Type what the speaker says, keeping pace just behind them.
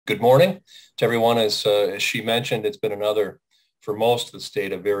Good morning to everyone. As she mentioned, it's been another, for most of the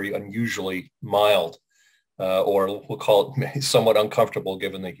state, a very unusually mild, or we'll call it somewhat uncomfortable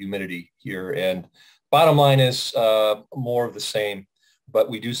given the humidity here. And bottom line is more of the same,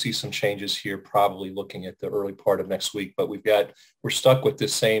 but we do see some changes here, probably looking at the early part of next week. But we're stuck with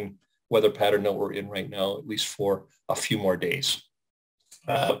this same weather pattern that we're in right now, at least for a few more days.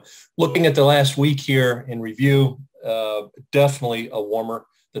 Looking at the last week here in review, definitely a warmer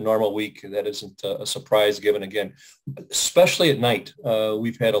than normal week. That isn't a surprise given, again, especially at night.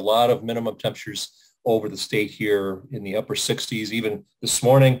 We've had a lot of minimum temperatures over the state here in the upper 60s. Even this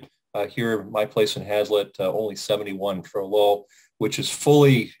morning here at my place in Hazlet, only 71 for a low, which is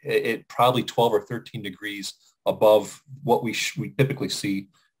fully probably 12 or 13 degrees above what we typically see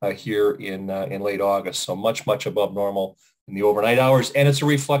here in late August. So much above normal in the overnight hours. And it's a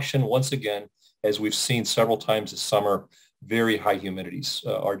reflection, once again, as we've seen several times this summer, very high humidities.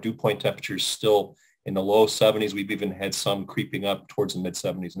 Our dew point temperatures still in the low 70s. We've even had some creeping up towards the mid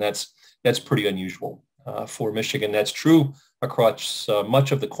 70s. And that's pretty unusual for Michigan. That's true across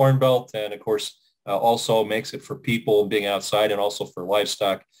much of the Corn Belt. And of course, also makes it for people being outside and also for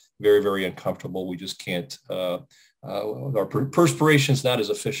livestock very uncomfortable. We just can't, our perspiration is not as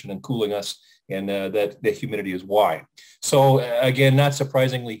efficient in cooling us, and that the humidity is why. So again, not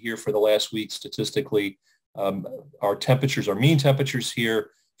surprisingly here for the last week, statistically, our mean temperatures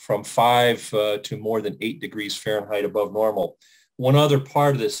here from 5 to more than 8 degrees Fahrenheit above normal. One other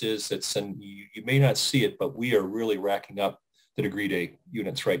part of this is and you may not see it, but we are really racking up the degree day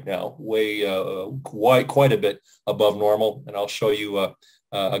units right now, quite a bit above normal. And I'll show you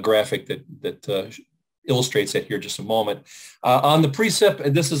a graphic that illustrates that here in just a moment. On the precip,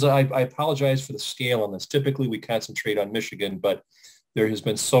 and this is, I apologize for the scale on this. Typically, we concentrate on Michigan, but there has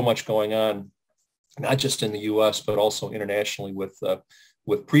been so much going on, not just in the U.S., but also internationally with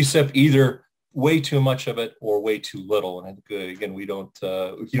precip, either way too much of it or way too little. And I think, again, you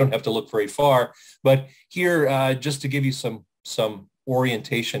don't have to look very far. But here, just to give you some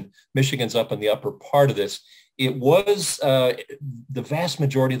orientation, Michigan's up in the upper part of this. It was the vast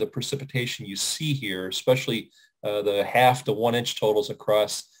majority of the precipitation you see here, especially the half to 1 inch totals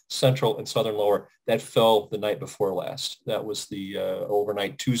across central and southern lower, that fell the night before last. That was the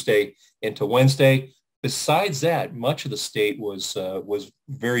overnight Tuesday into Wednesday. Besides that, much of the state was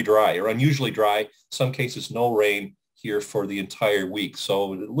very dry or unusually dry. Some cases, no rain here for the entire week.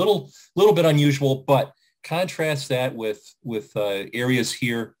 So a little bit unusual, but contrast that with areas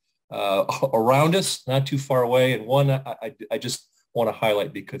here around us, not too far away. And one I just want to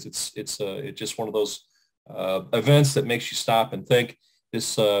highlight because it's just one of those events that makes you stop and think.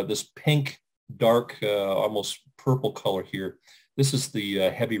 This pink, dark, almost purple color here. This is the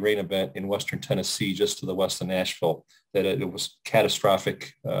heavy rain event in western Tennessee, just to the west of Nashville. That it was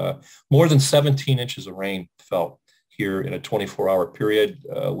catastrophic. More than 17 inches of rain fell here in a 24-hour period,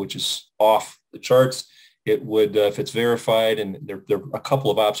 which is off the charts. It would, if it's verified, and there are a couple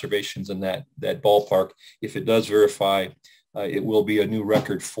of observations in that ballpark, if it does verify, it will be a new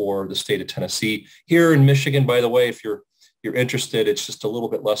record for the state of Tennessee. Here in Michigan, by the way, if you're interested, it's just a little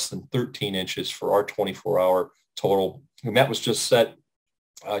bit less than 13 inches for our 24-hour total. And that was just set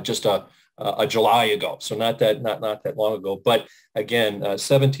just a July ago, so not that long ago. But again,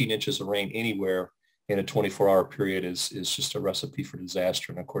 17 inches of rain anywhere in a 24-hour period is just a recipe for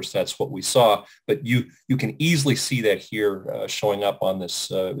disaster. And of course, that's what we saw. But you can easily see that here showing up on this.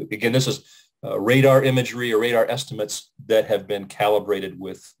 Again, this is radar imagery or radar estimates that have been calibrated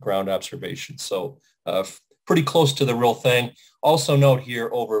with ground observation. So pretty close to the real thing. Also note here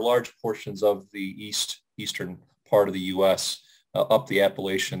over large portions of the eastern part of the U.S. Up the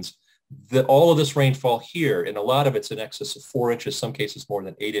Appalachians, all of this rainfall here, and a lot of it's in excess of 4 inches, some cases more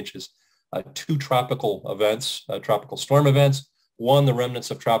than 8 inches. Two tropical events, tropical storm events. One, the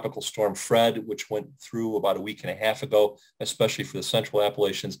remnants of Tropical Storm Fred, which went through about a week and a half ago, especially for the central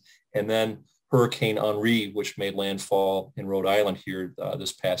Appalachians. And then Hurricane Henri, which made landfall in Rhode Island here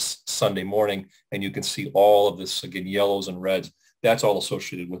this past Sunday morning. And you can see all of this, again, yellows and reds. That's all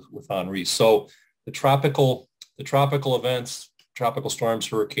associated with Henri. So the tropical events, tropical storms,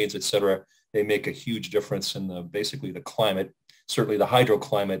 hurricanes, et cetera, they make a huge difference in basically the climate, certainly the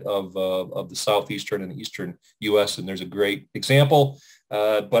hydroclimate of the southeastern and eastern U.S. And there's a great example,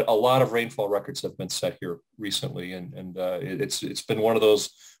 but a lot of rainfall records have been set here recently, and it's been one of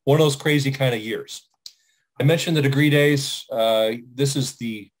those crazy kind of years. I mentioned the degree days. This is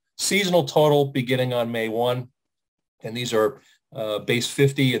the seasonal total beginning on May 1, and these are base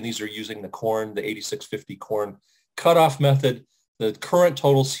 50, and these are using the 8650 corn cutoff method. The current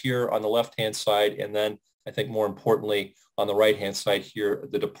totals here on the left-hand side, and then I think more importantly, on the right-hand side here,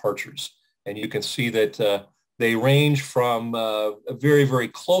 the departures. And you can see that they range from very, very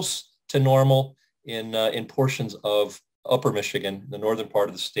close to normal in portions of upper Michigan, the northern part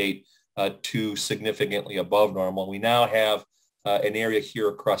of the state, to significantly above normal. We now have an area here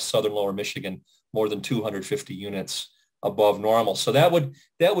across southern lower Michigan, more than 250 units above normal. So that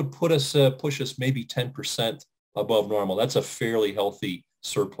would put us push us maybe 10% above normal. That's a fairly healthy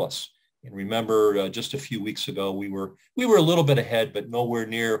surplus. And remember, just a few weeks ago, we were a little bit ahead, but nowhere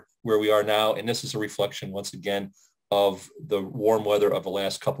near where we are now. And this is a reflection, once again, of the warm weather of the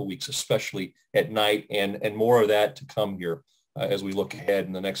last couple of weeks, especially at night, and more of that to come here as we look ahead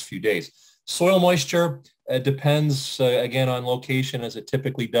in the next few days. Soil moisture depends, again, on location, as it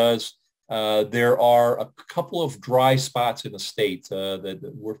typically does. There are a couple of dry spots in the state that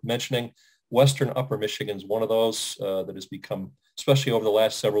worth mentioning. Western upper Michigan is one of those that has become, especially over the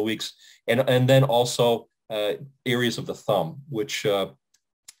last several weeks. And then also areas of the thumb, which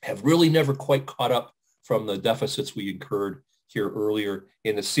have really never quite caught up from the deficits we incurred here earlier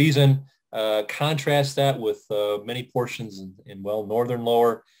in the season. Contrast that with many portions in northern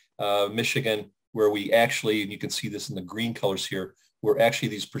lower Michigan, where we actually, and you can see this in the green colors here, where actually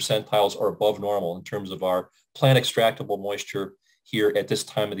these percentiles are above normal in terms of our plant extractable moisture here at this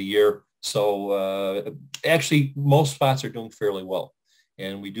time of the year. So actually, most spots are doing fairly well.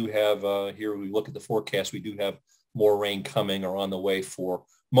 And we do have, here we look at the forecast, we do have more rain coming or on the way for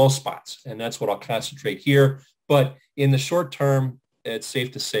most spots. And that's what I'll concentrate here. But in the short term, it's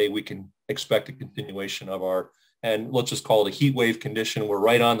safe to say we can expect a continuation of our, and let's just call it a heat wave condition. We're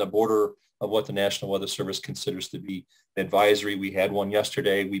right on the border of what the National Weather Service considers to be an advisory. We had one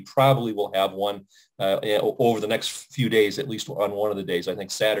yesterday. We probably will have one over the next few days, at least on one of the days. I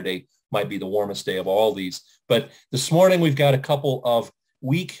think Saturday might be the warmest day of all these. But this morning, we've got a couple of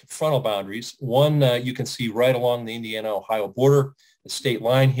weak frontal boundaries. One you can see right along the Indiana-Ohio border, the state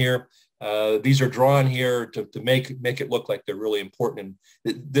line here. These are drawn here to make it look like they're really important.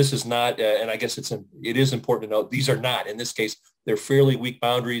 And this is not, and I guess it is important to note, these are not. In this case, they're fairly weak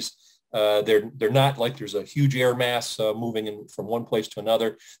boundaries. They're not like there's a huge air mass moving in from one place to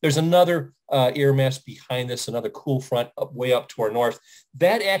another. There's another air mass behind this, another cool front way up to our north.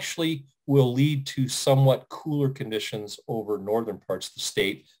 That actually will lead to somewhat cooler conditions over northern parts of the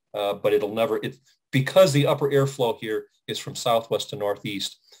state, but because the upper airflow here is from southwest to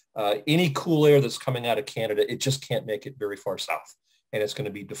northeast. Any cool air that's coming out of Canada, it just can't make it very far south, and it's going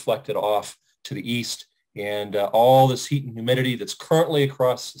to be deflected off to the east. And all this heat and humidity that's currently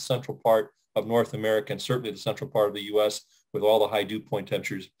across the central part of North America, and certainly the central part of the U.S. with all the high dew point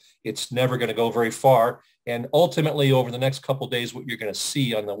temperatures, it's never going to go very far. And ultimately, over the next couple of days, what you're going to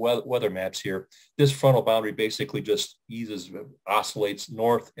see on the weather maps here, this frontal boundary basically just oscillates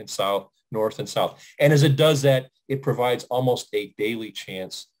north and south. And as it does that, it provides almost a daily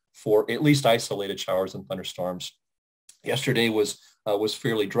chance for at least isolated showers and thunderstorms. Yesterday was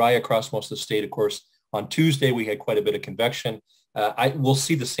fairly dry across most of the state, of course. On Tuesday, we had quite a bit of convection. We'll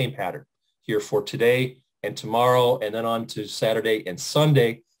see the same pattern here for today and tomorrow, and then on to Saturday and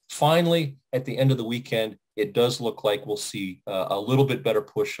Sunday. Finally, at the end of the weekend, it does look like we'll see a little bit better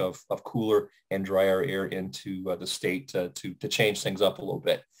push of cooler and drier air into the state to change things up a little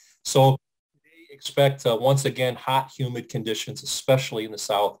bit. So today, expect, once again, hot, humid conditions, especially in the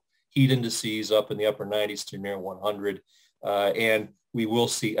south, heat indices up in the upper 90s to near 100. And we will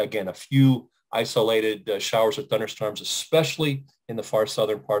see, again, a few isolated showers or thunderstorms, especially in the far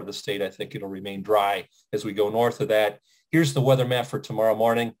southern part of the state. I think it'll remain dry as we go north of that. Here's the weather map for tomorrow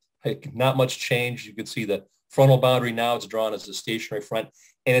morning. Not much change. You can see the frontal boundary now. It's drawn as a stationary front,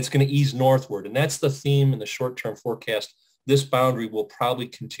 and it's going to ease northward. And that's the theme in the short-term forecast. This boundary will probably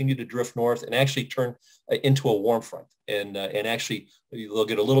continue to drift north and actually turn into a warm front. And actually, you'll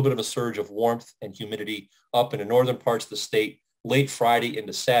get a little bit of a surge of warmth and humidity up in the northern parts of the state late Friday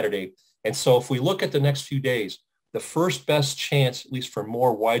into Saturday. And so if we look at the next few days, the first best chance, at least for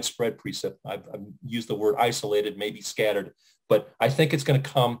more widespread precip, I've used the word isolated, maybe scattered, but I think it's going to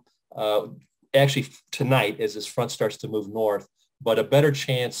come actually tonight as this front starts to move north, but a better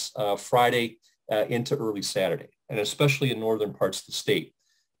chance Friday into early Saturday, and especially in northern parts of the state.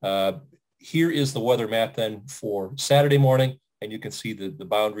 Here is the weather map then for Saturday morning, and you can see the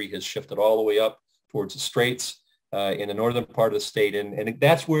boundary has shifted all the way up towards the straits. In the northern part of the state, and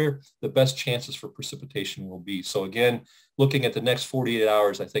that's where the best chances for precipitation will be. So again, looking at the next 48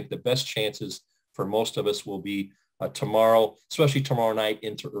 hours, I think the best chances for most of us will be tomorrow, especially tomorrow night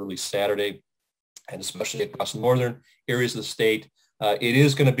into early Saturday, and especially across northern areas of the state. It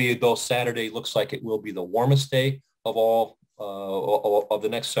is going to be, though Saturday looks like it will be the warmest day of all of the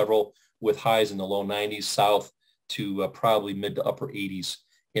next several, with highs in the low 90s south to probably mid to upper 80s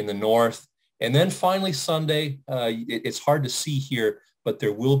in the north. And then finally Sunday, it's hard to see here, but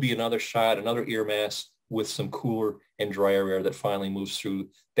there will be another shot, another air mass with some cooler and drier air that finally moves through.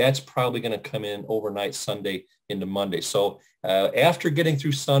 That's probably going to come in overnight Sunday into Monday. So after getting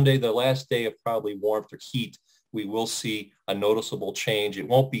through Sunday, the last day of probably warmth or heat, we will see a noticeable change. It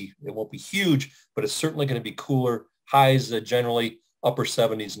won't be huge, but it's certainly going to be cooler. Highs generally upper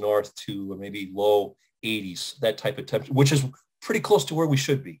 70s north to maybe low 80s, that type of temperature, which is pretty close to where we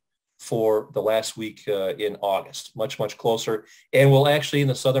should be for the last week in August, much, much closer. And we'll actually, in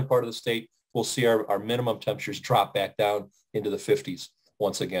the southern part of the state, we'll see our minimum temperatures drop back down into the 50s.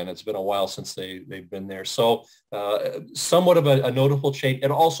 Once again, it's been a while since they've been there. So somewhat of a notable change.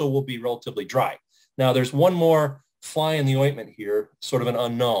 It also will be relatively dry. Now, there's one more fly in the ointment here, sort of an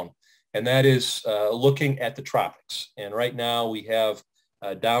unknown, and that is looking at the tropics. And right now we have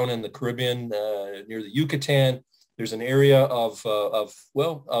down in the Caribbean near the Yucatan, there's an area of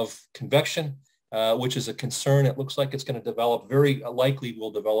convection, which is a concern. It looks like it's going to develop, very likely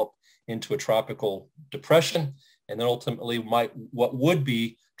will develop into a tropical depression, and then ultimately what would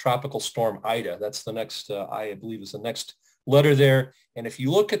be tropical storm Ida. That's the next, I believe is the next letter there. And if you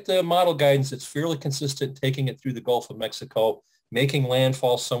look at the model guidance, it's fairly consistent, taking it through the Gulf of Mexico, making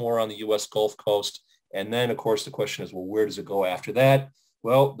landfall somewhere on the U.S. Gulf Coast. And then, of course, the question is, well, where does it go after that?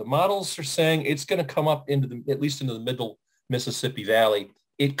 Well, the models are saying it's going to come up into at least into the middle Mississippi Valley.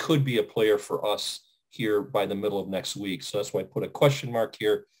 It could be a player for us here by the middle of next week. So that's why I put a question mark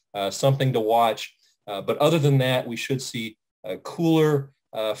here, something to watch. But other than that, we should see cooler,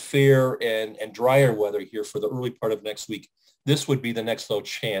 fair, and drier weather here for the early part of next week. This would be the next low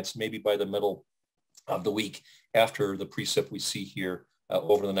chance, maybe by the middle of the week after the precip we see here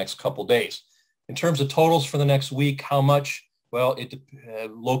over the next couple days. In terms of totals for the next week, how much? Well,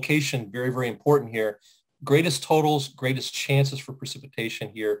 location, very, very important here. Greatest totals, greatest chances for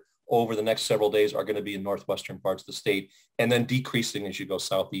precipitation here over the next several days are going to be in northwestern parts of the state, and then decreasing as you go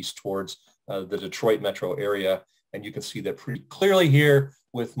southeast towards the Detroit metro area. And you can see that pretty clearly here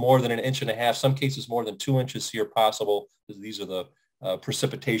with more than 1.5 inches, some cases more than 2 inches here possible. These are the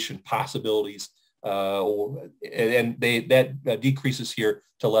precipitation possibilities. That decreases here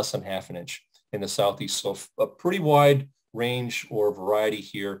to less than 1/2 inch in the southeast. So a pretty wide range or variety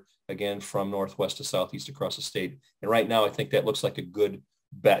here, again, from northwest to southeast across the state. And right now, I think that looks like a good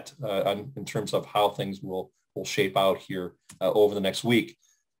bet in terms of how things will shape out here over the next week.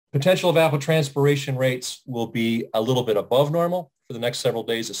 Potential evapotranspiration rates will be a little bit above normal for the next several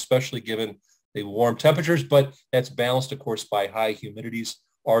days, especially given the warm temperatures, but that's balanced, of course, by high humidities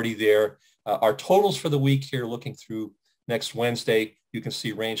already there. Our totals for the week here, looking through next Wednesday, you can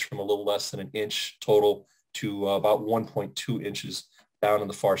see range from a little less than 1 inch total to about 1.2 inches down in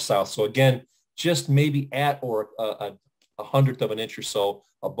the far south. So again, just maybe at or a 100th of an inch or so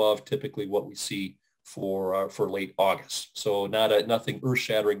above typically what we see for late August. So nothing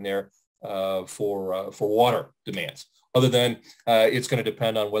earth-shattering there for water demands. Other than it's going to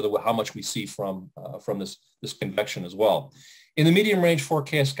depend on how much we see from this convection as well. In the medium range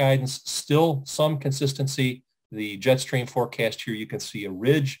forecast guidance, still some consistency. The jet stream forecast here, you can see a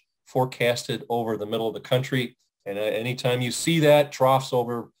ridge forecasted over the middle of the country. And anytime you see that, troughs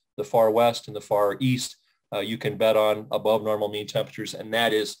over the far west and the far east, you can bet on above normal mean temperatures. And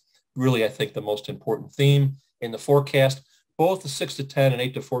that is really, I think, the most important theme in the forecast. Both the 6 to 10 and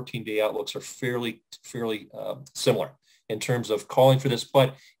 8 to 14 day outlooks are fairly similar in terms of calling for this.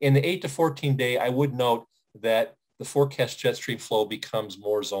 But in the 8 to 14 day, I would note that the forecast jet stream flow becomes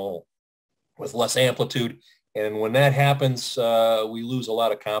more zonal with less amplitude. And when that happens, we lose a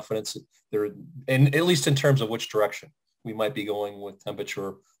lot of confidence there, and at least in terms of which direction we might be going with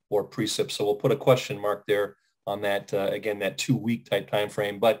temperature or precip. So we'll put a question mark there on that, again, that 2-week type time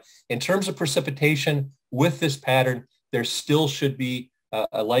frame. But in terms of precipitation with this pattern, there still should be,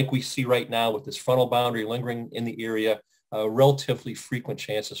 like we see right now with this frontal boundary lingering in the area, relatively frequent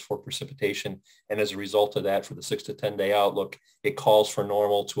chances for precipitation. And as a result of that, for the 6 to 10 day outlook, it calls for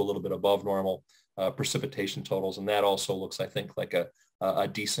normal to a little bit above normal precipitation totals. And that also looks, I think, like a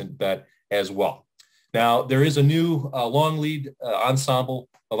decent bet as well. Now, there is a new long lead ensemble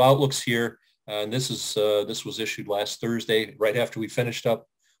of outlooks here. And this was issued last Thursday, right after we finished up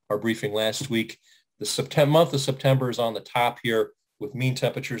our briefing last week. The month of September is on the top here with mean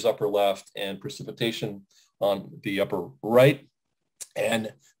temperatures upper left and precipitation on the upper right.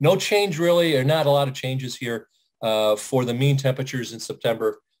 And no change really, or not a lot of changes here for the mean temperatures in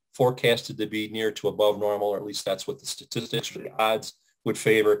September, forecasted to be near to above normal, or at least that's what the statistics or the odds would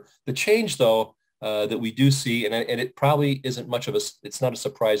favor. The change, though, that we do see, and it probably isn't much of a, it's not a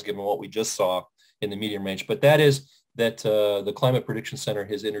surprise given what we just saw in the medium range, but that is that the Climate Prediction Center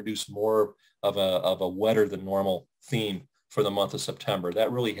has introduced more of a wetter than normal theme for the month of September.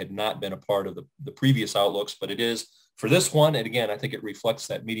 That really had not been a part of the previous outlooks, but it is for this one. And again, I think it reflects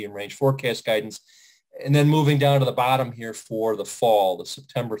that medium range forecast guidance. And then moving down to the bottom here for the fall, the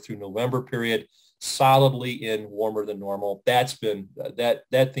September through November period, solidly in warmer than normal. That's been,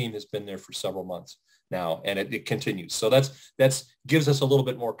 that theme has been there for several months now, and it continues. So that's gives us a little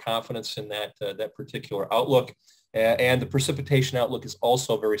bit more confidence in that particular outlook. And the precipitation outlook is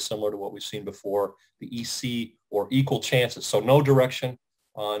also very similar to what we've seen before, the EC or equal chances. So no direction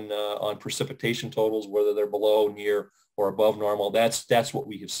on precipitation totals, whether they're below, near, or above normal. That's what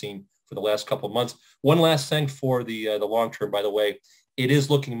we have seen for the last couple of months. One last thing for the long term, by the way, it is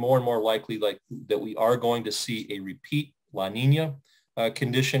looking more and more likely that we are going to see a repeat La Nina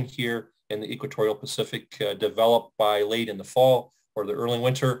condition here in the equatorial Pacific develop by late in the fall or the early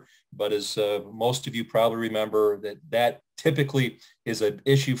winter. But as most of you probably remember, that typically is an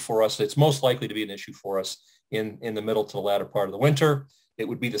issue for us. It's most likely to be an issue for us in the middle to the latter part of the winter. It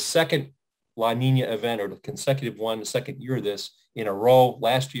would be the second La Nina event, or the consecutive one, the second year of this in a row.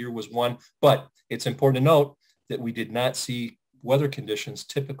 Last year was one, but it's important to note that we did not see weather conditions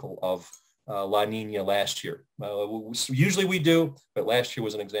typical of La Nina last year. Usually we do, but last year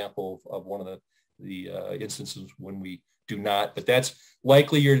was an example of one of the instances when we do not. But that's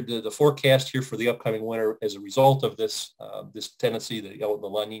likely the forecast here for the upcoming winter as a result of this this tendency, the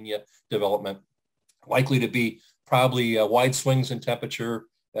La Nina development, likely to be probably wide swings in temperature,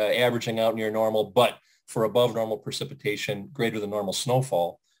 averaging out near normal, but for above normal precipitation, greater than normal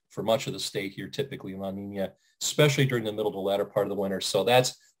snowfall for much of the state here, typically in La Nina, especially during the middle to latter part of the winter. So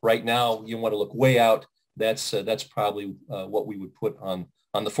that's right now, you want to look way out. That's probably what we would put on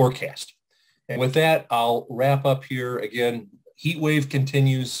the forecast. And with that, I'll wrap up here. Again, heat wave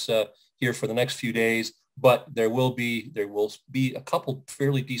continues here for the next few days, but there will be a couple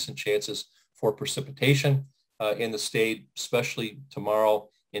fairly decent chances for precipitation in the state, especially tomorrow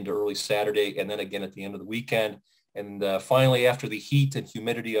into early Saturday, and then again at the end of the weekend. And finally, after the heat and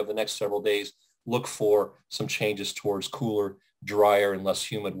humidity of the next several days, look for some changes towards cooler, drier, and less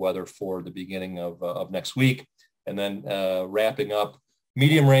humid weather for the beginning of next week. And then wrapping up,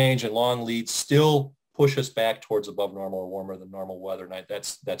 medium range and long leads still push us back towards above normal or warmer than normal weather. And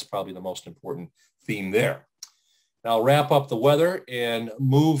that's probably the most important theme there. Now I'll wrap up the weather and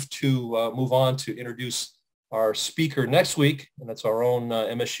move on to introduce our speaker next week, and that's our own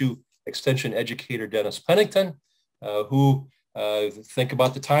MSU Extension educator, Dennis Pennington, who think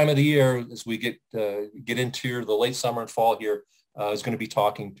about the time of the year as we get into the late summer and fall here, is going to be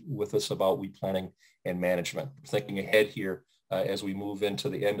talking with us about weed planning and management. Thinking ahead here as we move into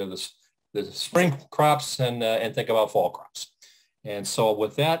the end of the spring crops and think about fall crops. And so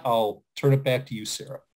with that, I'll turn it back to you, Sarah.